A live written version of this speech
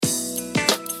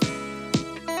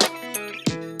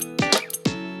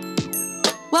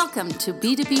Welcome to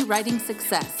B2B Writing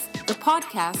Success, the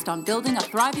podcast on building a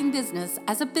thriving business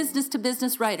as a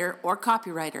business-to-business writer or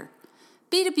copywriter.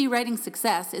 B2B Writing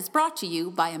Success is brought to you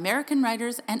by American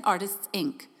Writers and Artists,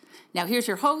 Inc. Now here's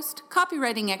your host,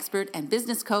 copywriting expert and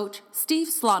business coach, Steve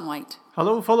Slonwhite.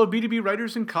 Hello, fellow B2B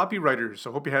writers and copywriters.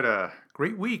 I hope you had a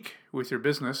great week with your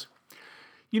business.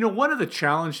 You know, one of the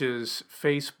challenges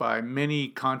faced by many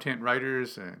content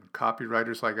writers and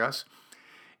copywriters like us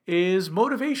is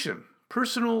motivation,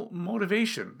 personal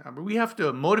motivation. I mean, we have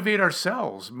to motivate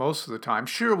ourselves most of the time.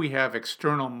 Sure, we have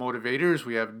external motivators,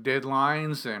 we have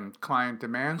deadlines and client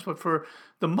demands, but for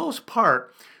the most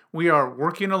part, we are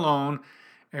working alone,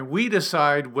 and we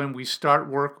decide when we start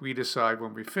work, we decide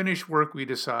when we finish work, we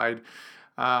decide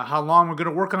how long we're going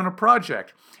to work on a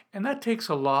project. And that takes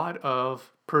a lot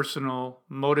of personal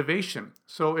motivation.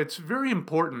 So it's very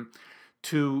important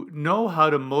to know how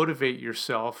to motivate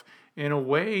yourself in a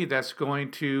way that's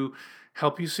going to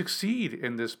help you succeed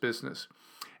in this business.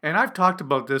 And I've talked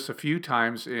about this a few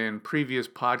times in previous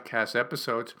podcast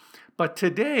episodes, but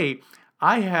today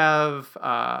I have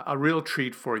a real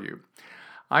treat for you.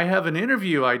 I have an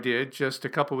interview I did just a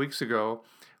couple weeks ago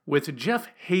with Jeff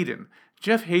Haden.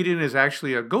 Jeff Haden is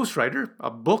actually a ghostwriter, a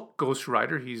book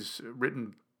ghostwriter. He's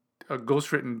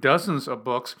ghostwritten dozens of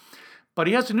books, but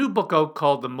he has a new book out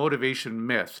called The Motivation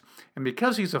Myth. And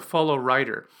because he's a fellow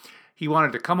writer, he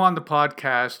wanted to come on the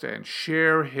podcast and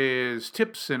share his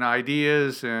tips and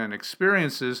ideas and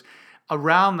experiences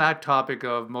around that topic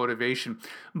of motivation.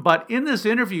 But in this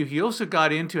interview, he also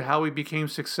got into how he became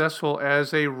successful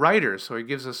as a writer. So he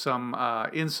gives us some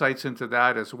insights into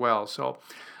that as well. So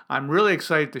I'm really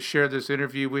excited to share this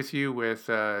interview with you with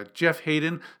Jeff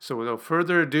Haden. So without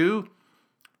further ado,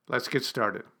 let's get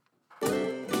started.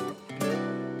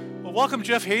 Well, welcome,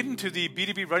 Jeff Haden, to the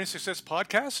B2B Writing Success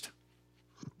Podcast.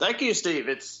 Thank you, Steve.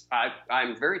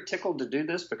 I'm very tickled to do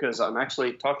this because I'm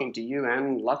actually talking to you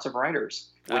and lots of writers,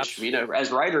 which, you know, as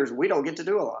writers, we don't get to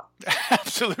do a lot.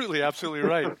 Absolutely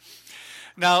right.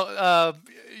 Now,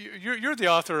 you're the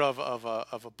author of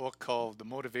a book called The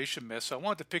Motivation Myth. So I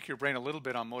wanted to pick your brain a little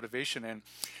bit on motivation. And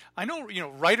I know,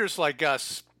 writers like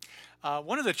us,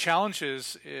 one of the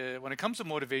challenges when it comes to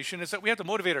motivation is that we have to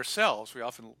motivate ourselves. We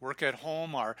often work at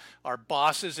home. Our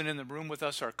boss isn't in the room with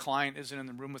us. Our client isn't in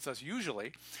the room with us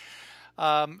usually.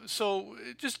 So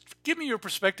just give me your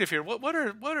perspective here. What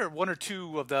are one or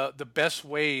two of the best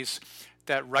ways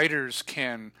that writers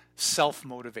can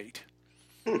self-motivate?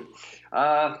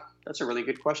 That's a really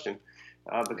good question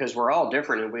because we're all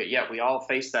different, and we all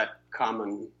face that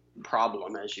common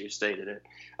problem as you stated it.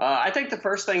 I think the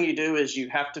first thing you do is you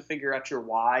have to figure out your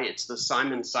why. It's the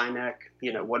Simon Sinek,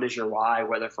 what is your why,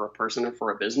 whether for a person or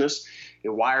for a business?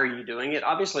 Why are you doing it?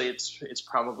 Obviously, it's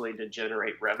probably to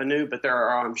generate revenue, but there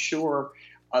are, I'm sure,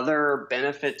 other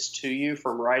benefits to you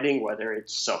from writing, whether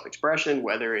it's self-expression,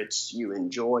 whether it's you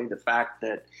enjoy the fact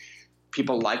that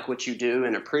people like what you do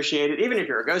and appreciate it. Even if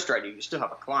you're a ghostwriter, you still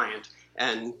have a client,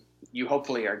 and you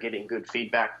hopefully are getting good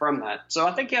feedback from that. So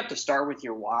I think you have to start with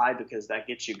your why because that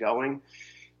gets you going.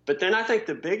 But then I think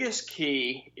the biggest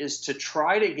key is to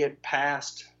try to get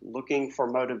past looking for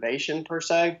motivation per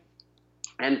se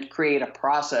and create a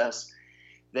process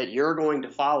that you're going to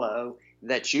follow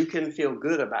that you can feel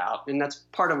good about. And that's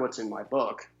part of what's in my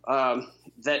book,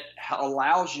 that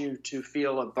allows you to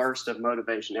feel a burst of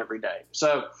motivation every day.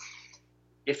 So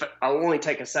if I'll only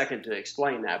take a second to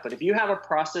explain that, but if you have a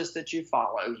process that you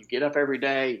follow, you get up every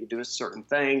day, you do certain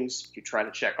things, you try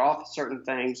to check off certain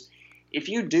things. If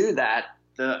you do that,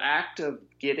 the act of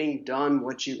getting done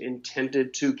what you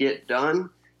intended to get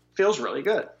done feels really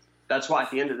good. That's why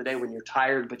at the end of the day, when you're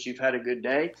tired but you've had a good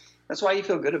day, that's why you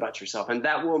feel good about yourself. And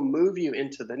that will move you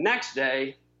into the next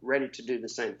day ready to do the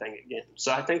same thing again.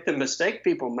 So I think the mistake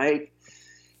people make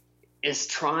is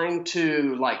trying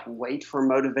to wait for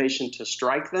motivation to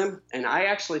strike them. And I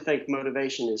actually think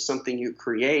motivation is something you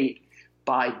create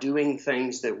by doing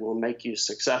things that will make you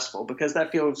successful because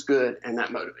that feels good and that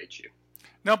motivates you.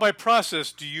 Now, by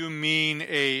process, do you mean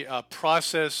a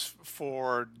process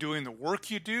for doing the work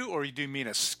you do, or do you mean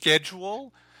a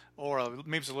schedule, or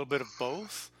maybe it's a little bit of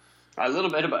both? A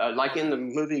little bit of, like in the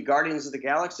movie Guardians of the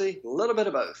Galaxy, a little bit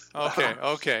of both.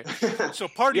 Okay. So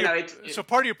part of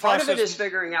your process, part of it is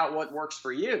figuring out what works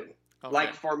for you. Okay.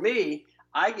 Like for me,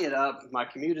 I get up, my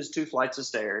commute is 2 flights of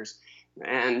stairs,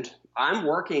 and I'm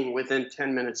working within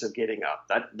 10 minutes of getting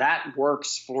up. That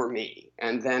works for me.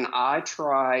 And then I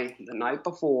try the night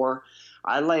before,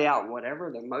 I lay out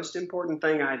whatever the most important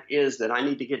thing is that I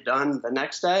need to get done the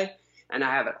next day, and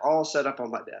I have it all set up on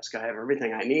my desk. I have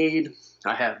everything I need.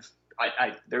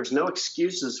 There's no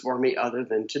excuses for me other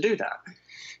than to do that.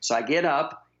 So I get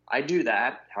up, I do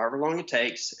that, however long it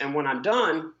takes. And when I'm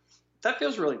done, that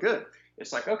feels really good.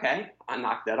 It's like, okay, I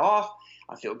knocked that off.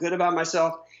 I feel good about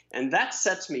myself. And that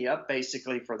sets me up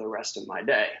basically for the rest of my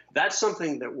day. That's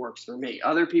something that works for me.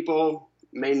 Other people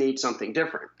may need something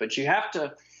different, but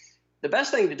the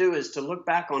best thing to do is to look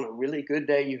back on a really good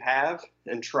day you have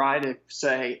and try to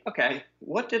say, okay,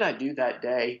 what did I do that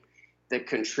day that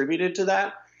contributed to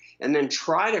that? And then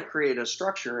try to create a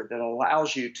structure that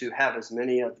allows you to have as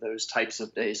many of those types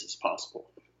of days as possible.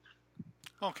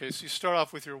 Okay, so you start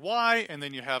off with your why, and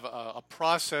then you have a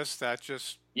process that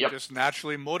just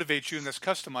naturally motivates you and that's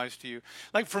customized to you.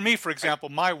 Like for me, for example,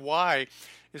 my why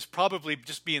is probably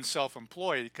just being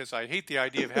self-employed, because I hate the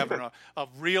idea of having a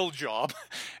real job.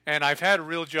 And I've had a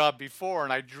real job before,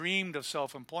 and I dreamed of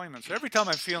self-employment. So every time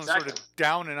I'm feeling sort of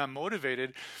down and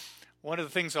unmotivated, one of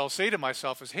the things I'll say to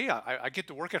myself is, hey, I get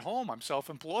to work at home. I'm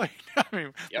self-employed. I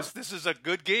mean, this is a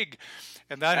good gig.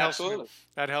 And that helps me.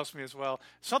 That helps me as well.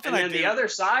 And then the other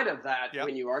side of that,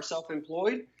 when you are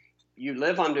self-employed, you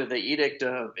live under the edict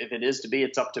of, if it is to be,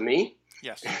 it's up to me.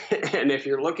 Yes. And if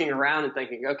you're looking around and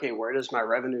thinking, okay, where does my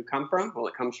revenue come from? Well,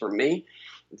 it comes from me.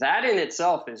 That in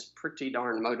itself is pretty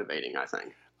darn motivating, I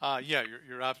think. Yeah,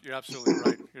 you're absolutely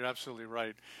right. You're absolutely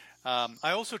right.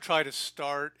 I also try to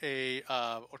start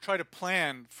or try to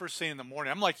plan first thing in the morning.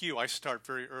 I'm like you. I start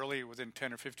very early, within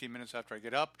 10 or 15 minutes after I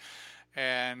get up.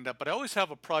 But I always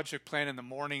have a project plan in the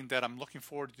morning that I'm looking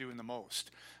forward to doing the most.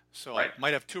 So I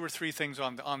might have 2 or 3 things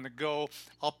on the go.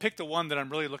 I'll pick the one that I'm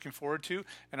really looking forward to,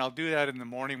 and I'll do that in the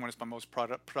morning when it's my most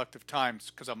productive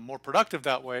times, because I'm more productive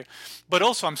that way. But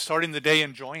also I'm starting the day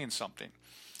enjoying something.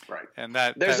 Right. And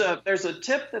there's a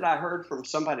tip that I heard from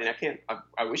somebody, and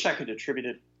I wish I could attribute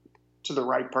it to the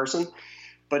right person,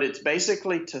 but it's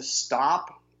basically to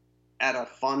stop at a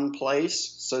fun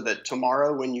place so that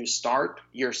tomorrow when you start,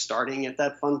 you're starting at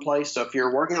that fun place. So if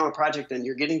you're working on a project and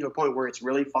you're getting to a point where it's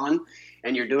really fun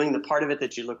and you're doing the part of it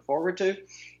that you look forward to,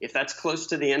 if that's close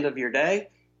to the end of your day,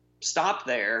 stop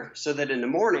there so that in the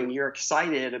morning you're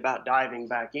excited about diving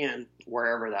back in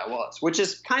wherever that was, which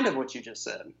is kind of what you just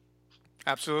said.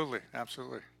 Absolutely.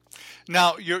 Absolutely.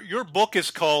 Now, your book is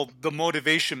called The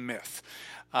Motivation Myth.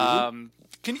 Can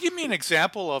you give me an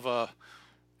example of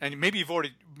and maybe you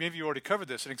already covered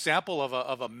this, an example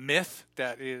of a myth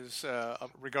that is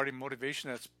regarding motivation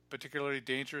that's particularly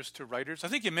dangerous to writers? I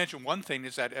think you mentioned one thing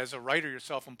is that as a writer, you're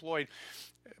self-employed,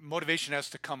 motivation has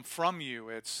to come from you.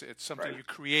 It's something you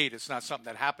create. It's not something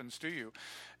that happens to you.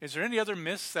 Is there any other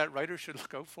myths that writers should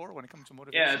look out for when it comes to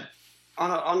motivation? Yeah,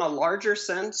 on a larger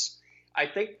sense, I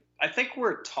think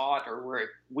we're taught, or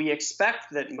we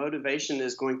expect that motivation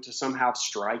is going to somehow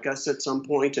strike us at some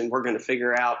point, and we're going to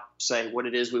figure out, say, what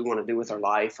it is we want to do with our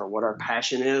life or what our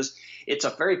passion is. It's a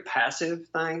very passive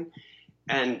thing,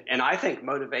 and I think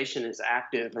motivation is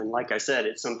active, and like I said,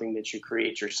 it's something that you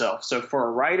create yourself. So for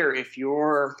a writer, if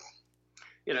you're,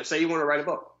 say you want to write a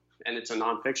book, and it's a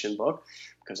nonfiction book,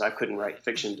 because I couldn't write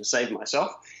fiction to save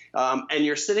myself, and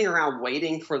you're sitting around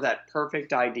waiting for that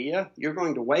perfect idea, you're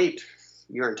going to wait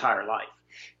your entire life.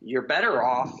 You're better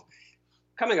off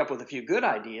coming up with a few good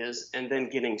ideas and then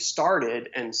getting started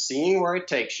and seeing where it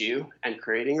takes you and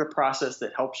creating a process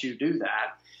that helps you do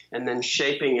that and then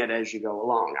shaping it as you go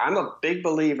along. I'm a big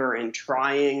believer in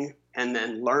trying and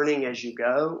then learning as you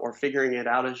go or figuring it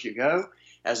out as you go,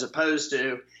 as opposed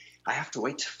to I have to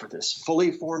wait for this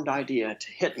fully formed idea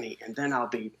to hit me and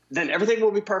then everything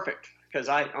will be perfect. Because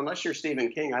unless you're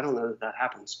Stephen King, I don't know that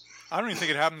happens. I don't even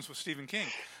think it happens with Stephen King.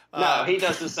 No, he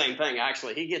does the same thing,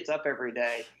 actually. He gets up every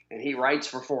day, and he writes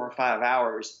for 4 or 5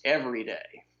 hours every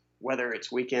day, whether it's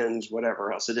weekends,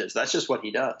 whatever else it is. That's just what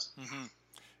he does. Mm-hmm.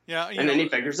 Yeah, and then he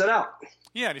figures it out.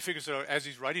 Yeah, and he figures it out as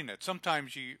he's writing it.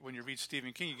 Sometimes when you read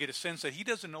Stephen King, you get a sense that he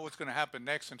doesn't know what's going to happen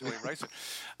next until he writes it.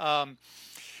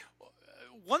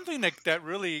 One thing that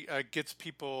really gets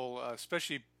people,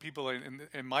 especially people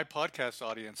in my podcast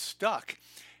audience, stuck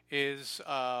is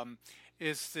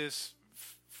this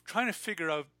trying to figure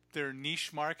out their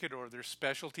niche market or their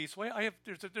specialties.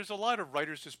 There's a lot of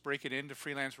writers just breaking into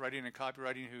freelance writing and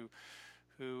copywriting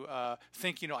who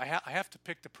think, I have to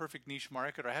pick the perfect niche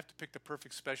market, or I have to pick the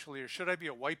perfect specialty, or should I be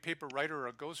a white paper writer or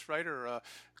a ghost writer or a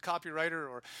copywriter,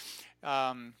 or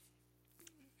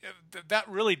that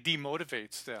really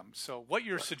demotivates them. So what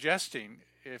you're suggesting,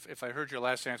 if I heard your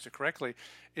last answer correctly,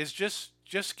 is just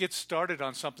get started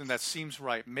on something that seems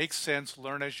right, makes sense,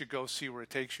 learn as you go, see where it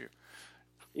takes you.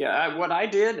 Yeah, what I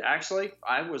did actually,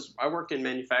 I worked in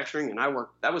manufacturing, and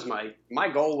that was my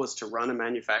goal was to run a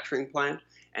manufacturing plant,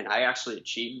 and I actually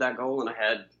achieved that goal, and I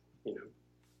had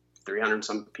 300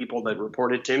 some people that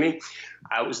reported to me.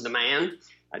 I was the man.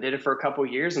 I did it for a couple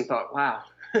of years and thought, wow,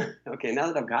 okay, now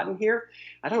that I've gotten here,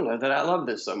 I don't know that I love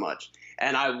this so much.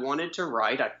 And I wanted to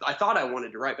write. I thought I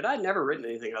wanted to write, but I'd never written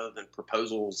anything other than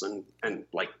proposals and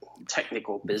like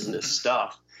technical business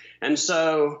stuff. And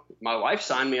so my wife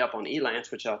signed me up on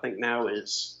Elance, which I think now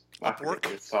is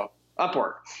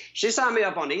Upwork. She signed me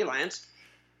up on Elance,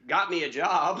 got me a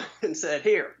job, and said,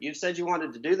 here, you said you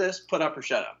wanted to do this, put up or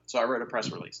shut up. So I wrote a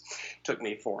press release. Took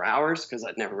me 4 hours because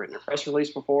I'd never written a press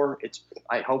release before.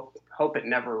 I hope it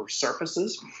never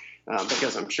surfaces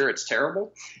because I'm sure it's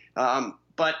terrible.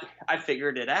 But I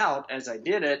figured it out as I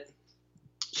did it.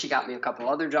 She got me a couple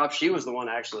other jobs. She was the one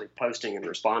actually posting and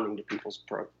responding to people's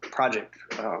project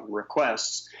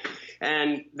requests.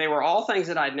 And they were all things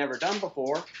that I'd never done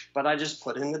before, but I just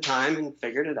put in the time and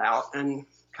figured it out and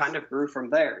kind of grew from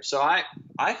there. So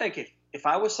I think if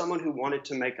I was someone who wanted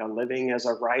to make a living as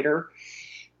a writer,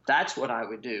 that's what I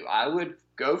would do. I would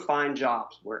go find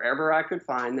jobs wherever I could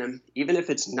find them, even if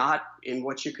it's not in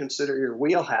what you consider your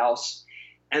wheelhouse,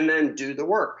 and then do the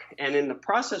work. And in the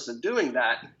process of doing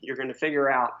that, you're going to figure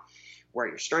out where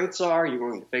your strengths are. You're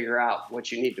going to figure out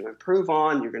what you need to improve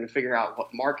on. You're going to figure out what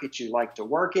markets you like to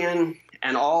work in.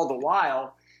 And all the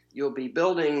while, you'll be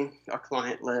building a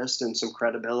client list and some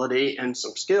credibility and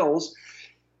some skills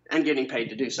and getting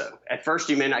paid to do so. At first,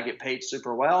 you may not get paid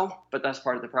super well, but that's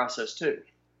part of the process too.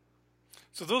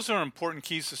 So those are important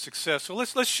keys to success. So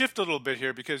let's shift a little bit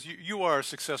here because you are a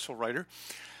successful writer.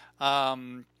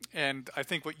 And I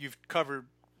think what you've covered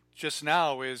just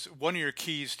now is one of your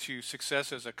keys to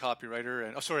success as a copywriter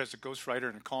and as a ghostwriter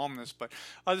and a columnist. But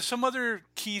are there some other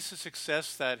keys to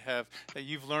success that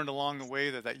you've learned along the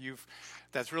way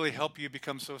that's really helped you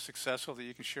become so successful that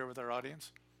you can share with our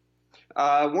audience?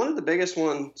 One of the biggest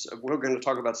ones, we're going to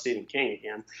talk about Stephen King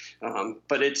again,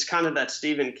 but it's kind of that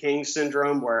Stephen King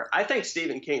syndrome where I think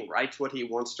Stephen King writes what he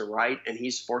wants to write, and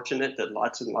he's fortunate that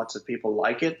lots and lots of people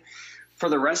like it. For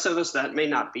the rest of us, that may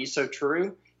not be so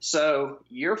true. So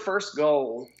your first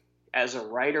goal as a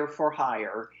writer for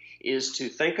hire is to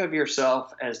think of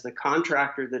yourself as the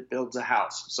contractor that builds a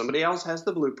house. Somebody else has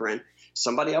the blueprint.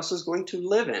 Somebody else is going to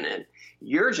live in it.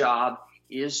 Your job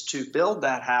is to build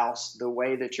that house the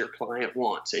way that your client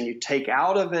wants. And you take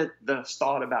out of it the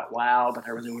thought about, wow, but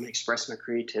I really want to express my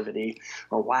creativity,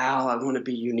 or wow, I want to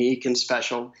be unique and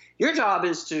special. Your job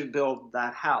is to build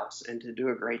that house and to do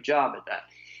a great job at that.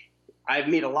 I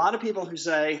meet a lot of people who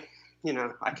say,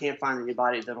 I can't find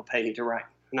anybody that'll pay me to write.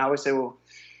 And I always say, well,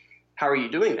 how are you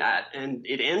doing that? And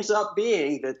it ends up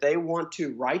being that they want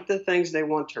to write the things they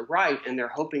want to write, and they're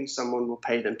hoping someone will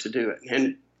pay them to do it.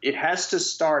 And it has to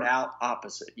start out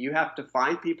opposite. You have to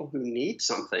find people who need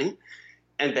something,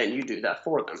 and then you do that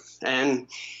for them. And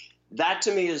that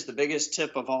to me is the biggest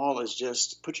tip of all, is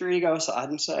just put your ego aside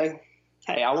and say,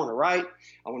 hey, I want to write.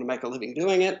 I want to make a living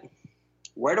doing it.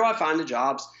 Where do I find the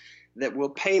jobs that will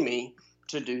pay me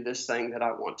to do this thing that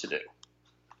I want to do?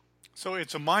 So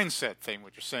it's a mindset thing.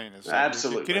 What you're saying is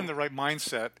absolutely get in the right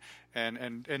mindset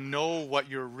and know what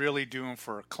you're really doing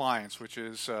for clients, which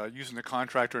is using the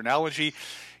contractor analogy.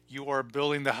 You are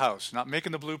building the house, not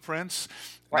making the blueprints,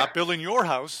 right. Not building your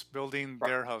house, building right.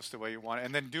 Their house the way you want it,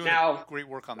 and then doing great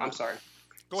work on that. I'm sorry.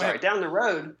 Go ahead. Down the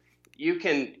road, you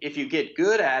can, if you get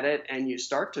good at it and you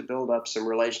start to build up some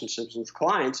relationships with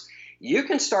clients, you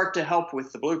can start to help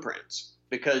with the blueprints,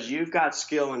 because you've got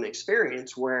skill and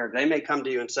experience where they may come to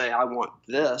you and say, I want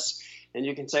this. And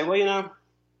you can say, well,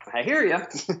 I hear you,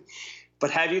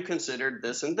 but have you considered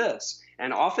this and this?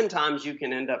 And oftentimes you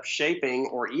can end up shaping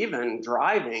or even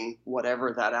driving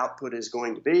whatever that output is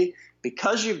going to be,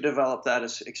 because you've developed that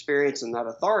experience and that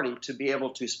authority to be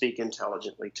able to speak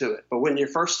intelligently to it. But when you're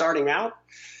first starting out,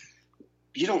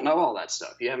 you don't know all that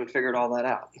stuff. You haven't figured all that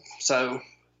out. So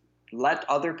let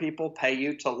other people pay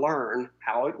you to learn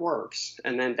how it works.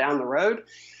 And then down the road,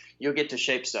 you'll get to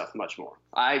shape stuff much more.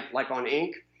 Like on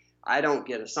Ink, I don't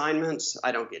get assignments.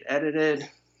 I don't get edited.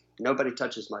 Nobody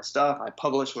touches my stuff. I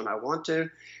publish when I want to,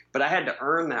 but I had to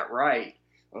earn that right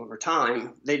over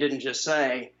time. They didn't just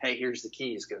say, hey, here's the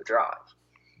keys, go drive.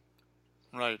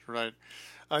 Right.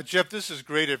 Jeff, this is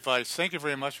great advice. Thank you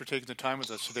very much for taking the time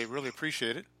with us today. Really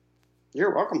appreciate it.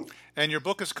 You're welcome. And your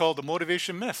book is called The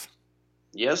Motivation Myth.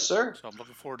 Yes, sir. So I'm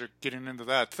looking forward to getting into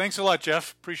that. Thanks a lot,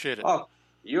 Jeff. Appreciate it. Oh,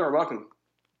 you are welcome.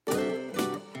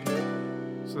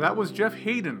 So that was Jeff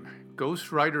Haden,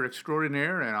 ghostwriter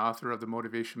extraordinaire and author of The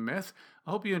Motivation Myth.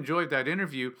 I hope you enjoyed that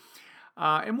interview.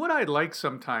 And what I like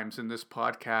sometimes in this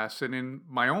podcast and in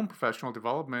my own professional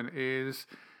development is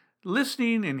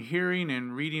listening and hearing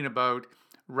and reading about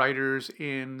writers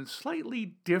in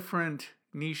slightly different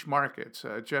niche markets.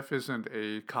 Jeff isn't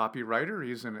a copywriter.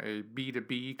 He isn't a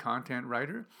B2B content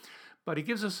writer. but he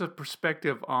gives us a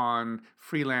perspective on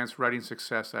freelance writing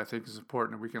success that I think is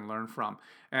important and we can learn from.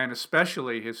 And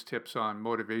especially his tips on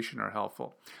motivation are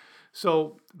helpful.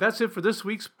 So that's it for this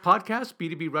week's podcast,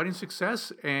 B2B Writing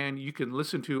Success, and you can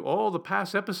listen to all the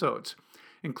past episodes,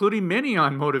 including many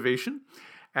on motivation,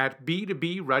 at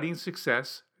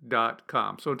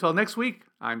b2bwritingsuccess.com. So until next week,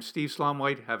 I'm Steve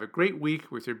Slaunwhite. Have a great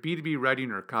week with your B2B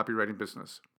writing or copywriting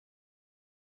business.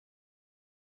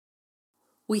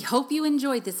 We hope you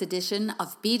enjoyed this edition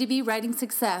of B2B Writing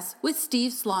Success with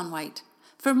Steve Slaunwhite.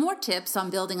 For more tips on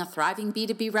building a thriving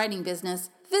B2B writing business,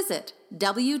 visit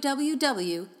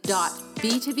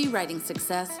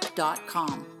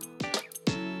www.b2bwritingsuccess.com.